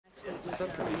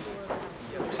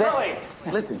Sully!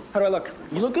 Listen, How do I look?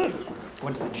 you look good.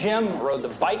 Went to the gym, rode the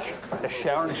bike, had a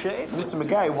shower and a shave. Mr.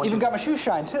 McGarry wants Even you... got my shoes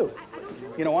shined, too.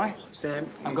 You know why? Sam,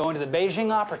 I'm going to the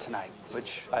Beijing Opera tonight,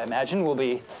 which I imagine will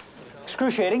be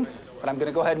excruciating, but I'm going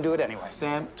to go ahead and do it anyway.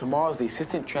 Sam, tomorrow's the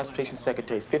Assistant Transportation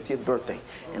Secretary's 50th birthday,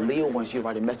 and Leo wants you to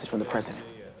write a message from the president.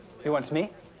 He wants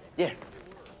me? Yeah.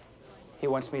 He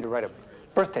wants me to write a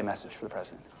birthday message for the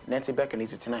president. Nancy Becker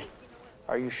needs it tonight.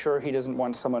 Are you sure he doesn't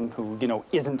want someone who,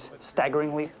 isn't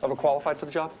staggeringly overqualified for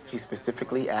the job? He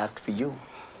specifically asked for you.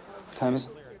 What time is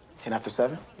it? 10 after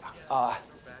 7?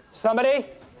 Somebody?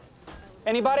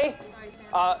 Anybody?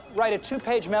 Write a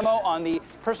 2-page memo on the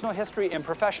personal history and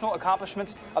professional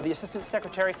accomplishments of the Assistant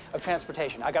Secretary of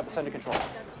Transportation. I got this under control.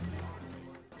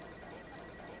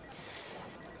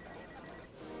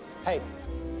 Hey.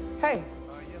 Hey,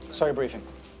 Sorry, briefing.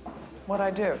 what'd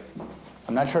I do?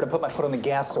 I'm not sure to put my foot on the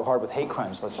gas so hard with hate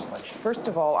crimes legislation. First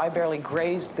of all, I barely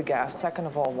grazed the gas. Second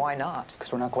of all, why not?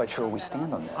 Because we're not quite sure where we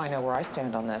stand on this. I know where I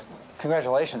stand on this.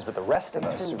 Congratulations, but the rest of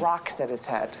us... Threw rocks at his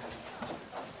head.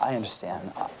 I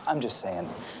understand. I'm just saying.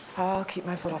 I'll keep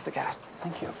my foot off the gas.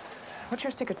 Thank you. What's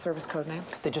your Secret Service code name?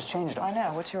 They just changed them. I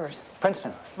know. What's yours?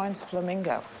 Princeton. Mine's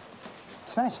Flamingo.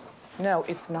 It's nice. No,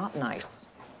 it's not nice.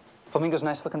 Flamingo's a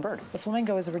nice-looking bird. The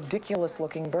flamingo is a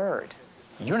ridiculous-looking bird.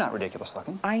 You're not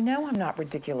ridiculous-looking. I know I'm not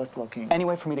ridiculous-looking. Any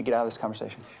way for me to get out of this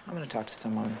conversation? I'm going to talk to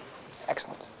someone.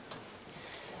 Excellent.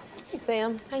 Hey,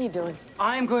 Sam. How you doing?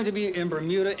 I'm going to be in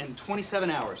Bermuda in 27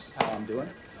 hours. How I'm doing?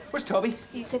 Where's Toby?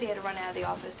 He said he had to run out of the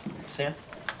office. Sam,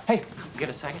 Hey. you get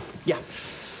a second? Yeah.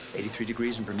 83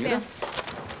 degrees in Bermuda.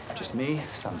 Just me,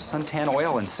 some suntan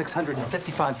oil, and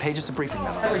 655 pages of briefing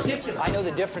memo. Ridiculous. I know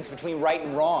the difference between right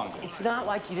and wrong. It's not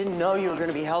like you didn't know you were going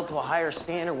to be held to a higher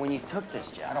standard when you took this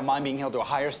I job. don't mind being held to a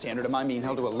higher standard. I mind being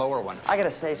held to a lower one. I gotta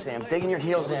say, Sam, digging your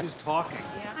heels in. Who's talking?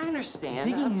 Yeah, I understand.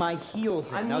 Digging my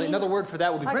heels in. I Now, mean- another word for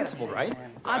that would be I gotta principled, say, right?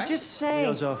 Sam, I'm just saying.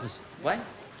 Leo's office. What?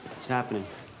 It's happening.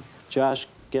 Josh,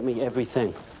 get me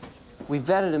everything. We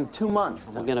vetted him 2 months.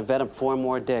 We're gonna vet him 4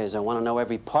 more days. I want to know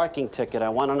every parking ticket. I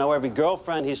want to know every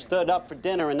girlfriend he stood up for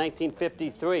dinner in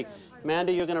 1953.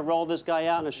 Mandy, you're gonna roll this guy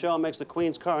out in a show that makes the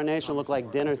Queen's coronation look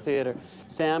like dinner theater.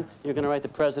 Sam, you're gonna write the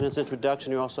president's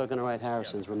introduction. You're also gonna write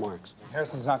Harrison's remarks.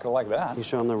 Harrison's not going to like that. You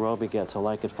show him the robe he gets. He'll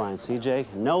like it fine. CJ,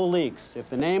 no leaks. If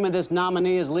the name of this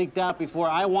nominee is leaked out before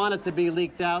I want it to be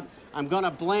leaked out, I'm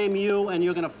gonna blame you, and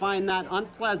you're gonna find that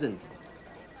unpleasant.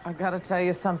 I've got to tell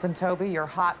you something, Toby. You're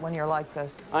hot when you're like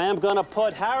this. I am gonna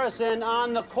put Harrison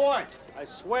on the court. I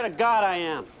swear to God I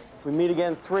am. We meet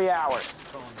again in 3 hours.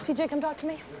 CJ, come talk to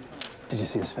me. Did you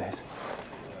see his face?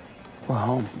 We're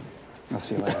home. I'll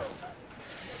see you later.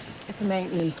 It's a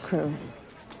maintenance crew.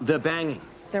 The banging.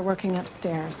 They're working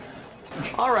upstairs.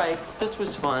 All right, this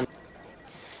was fun.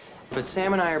 But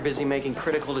Sam and I are busy making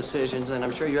critical decisions, and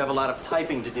I'm sure you have a lot of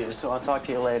typing to do, so I'll talk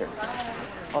to you later.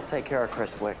 I'll take care of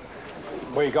Chris Wick.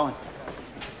 Where are you going?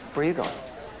 Where are you going?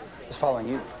 Just following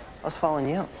you. I was following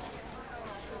you.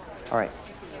 All right.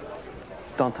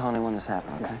 Don't tell anyone this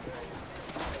happened, okay?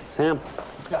 Sam,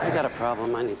 I got a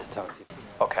problem. I need to talk to you.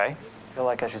 Okay. I feel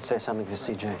like I should say something to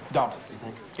CJ. Don't.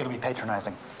 It'll be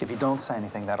patronizing. If you don't say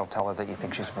anything, that'll tell her that you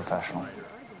think she's a professional.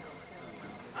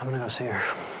 I'm gonna go see her.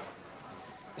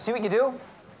 You see what you do?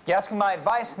 You ask me my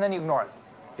advice, and then you ignore it.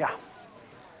 Yeah.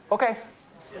 Okay.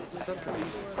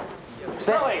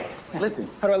 Sully! Listen,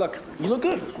 How do I look? you look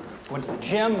good. Went to the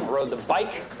gym, rode the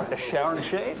bike, had a shower and a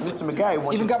shave. Mr. McGarry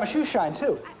wants Even you... got my shoes shined,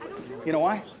 too. You know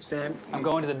why? Sam, I'm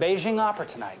going to the Beijing Opera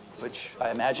tonight, which I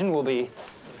imagine will be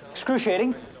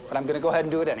excruciating, but I'm going to go ahead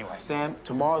and do it anyway. Sam,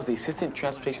 tomorrow's the Assistant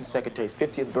Transportation Secretary's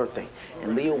 50th birthday,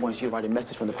 and Leo wants you to write a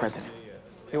message from the president.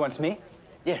 He wants me?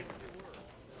 Yeah.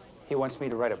 He wants me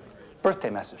to write a birthday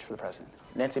message for the president.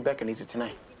 Nancy Becker needs it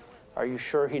tonight. Are you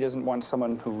sure he doesn't want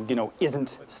someone who,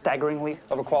 isn't staggeringly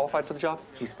overqualified for the job?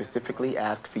 He specifically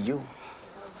asked for you.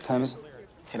 What time is it?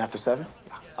 10 after 7?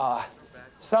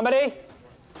 Somebody?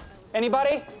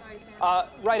 Anybody?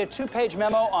 Write a 2-page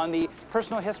memo on the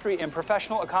personal history and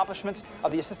professional accomplishments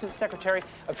of the Assistant Secretary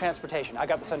of Transportation. I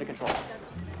got this under control.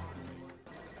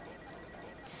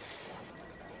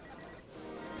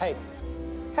 Hey.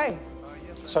 Hey,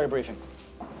 Sorry, briefing.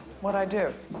 what'd I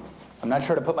do? I'm not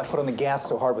sure to put my foot on the gas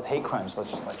so hard with hate crimes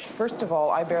legislation. First of all,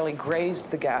 I barely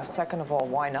grazed the gas. Second of all,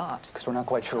 why not? Because we're not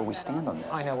quite sure where we stand on this.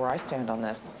 I know where I stand on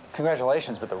this.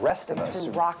 Congratulations, but the rest of us...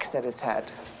 Threw rocks at his head.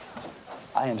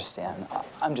 I understand.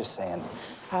 I'm just saying.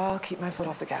 I'll keep my foot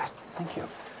off the gas. Thank you.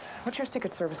 What's your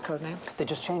Secret Service code name? They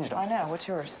just changed them. I know. What's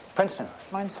yours? Princeton.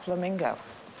 Mine's Flamingo.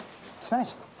 It's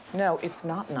nice. No, it's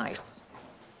not nice.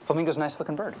 Flamingo's a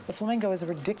nice-looking bird. The flamingo is a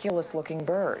ridiculous-looking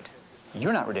bird.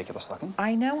 You're not ridiculous looking.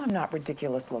 I know I'm not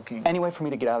ridiculous looking. Any way for me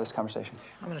to get out of this conversation?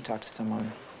 I'm gonna talk to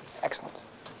someone. Excellent.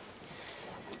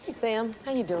 Hey, Sam.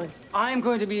 How you doing? I'm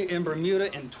going to be in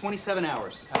Bermuda in 27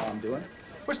 hours. How I'm doing?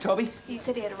 Where's Toby? He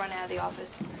said he had to run out of the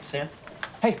office. Sam,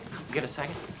 Hey. you get a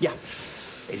second? Yeah.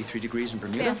 83 degrees in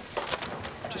Bermuda.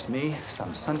 Just me,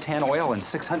 some suntan oil, and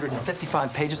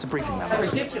 655 pages of briefing memo.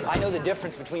 Ridiculous. I know the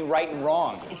difference between right and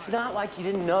wrong. It's not like you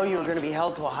didn't know you were going to be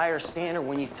held to a higher standard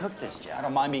when you took this job. I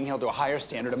don't mind being held to a higher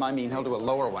standard. I mind being held to a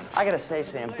lower one. I gotta say,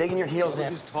 Sam, digging your heels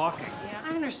in. Who's talking? Yeah,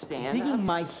 I understand. Digging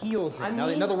my heels in. I Now,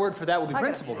 mean, another word for that would be I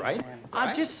gotta principled, say, right? Sam,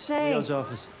 I'm just saying. Leo's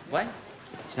office. What?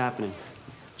 What's happening?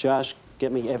 Josh,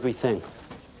 get me everything.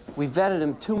 We vetted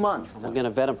him 2 months. We're gonna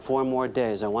vet him 4 more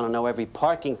days. I want to know every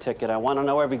parking ticket. I want to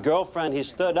know every girlfriend he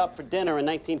stood up for dinner in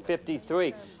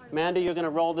 1953. Mandy, you're gonna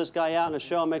roll this guy out in a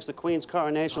show that makes the Queen's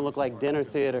coronation look like dinner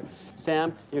theater.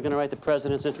 Sam, you're gonna write the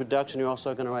president's introduction. You're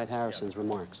also gonna write Harrison's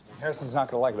remarks. Harrison's not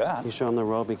gonna like that. You show him the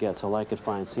robe he gets. He'll like it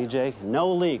fine. CJ,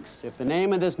 no leaks. If the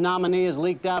name of this nominee is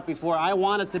leaked out before I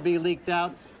want it to be leaked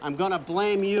out, I'm gonna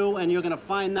blame you, and you're gonna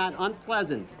find that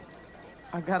unpleasant.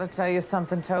 I've got to tell you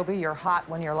something, Toby. You're hot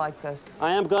when you're like this.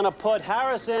 I am gonna put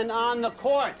Harrison on the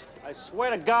court. I swear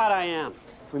to God I am.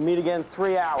 We meet again in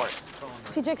 3 hours.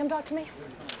 CJ, come talk to me.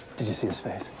 Did you see his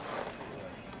face?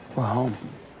 We're home.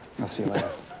 I'll see you later.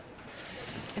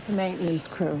 It's a maintenance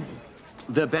crew.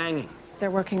 The banging.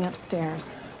 They're working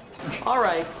upstairs. All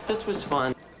right, this was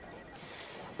fun.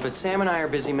 But Sam and I are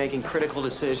busy making critical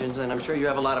decisions, and I'm sure you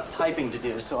have a lot of typing to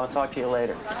do, so I'll talk to you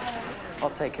later. I'll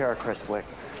take care of Chris Wick.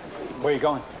 Where are you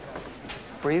going?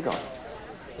 Where are you going?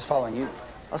 Just following you.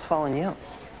 I was following you.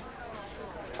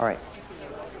 All right.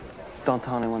 Don't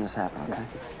tell anyone this happened, okay?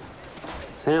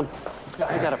 Sam,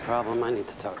 I got a problem. I need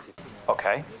to talk to you.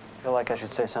 Okay. I feel like I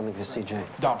should say something to CJ.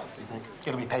 Don't.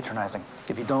 It'll be patronizing.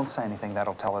 If you don't say anything,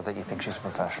 that'll tell her that you think she's a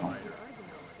professional.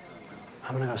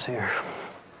 I'm gonna go see her.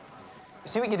 You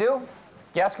see what you do?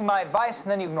 You ask me my advice,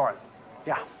 and then you ignore it.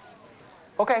 Yeah.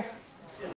 Okay.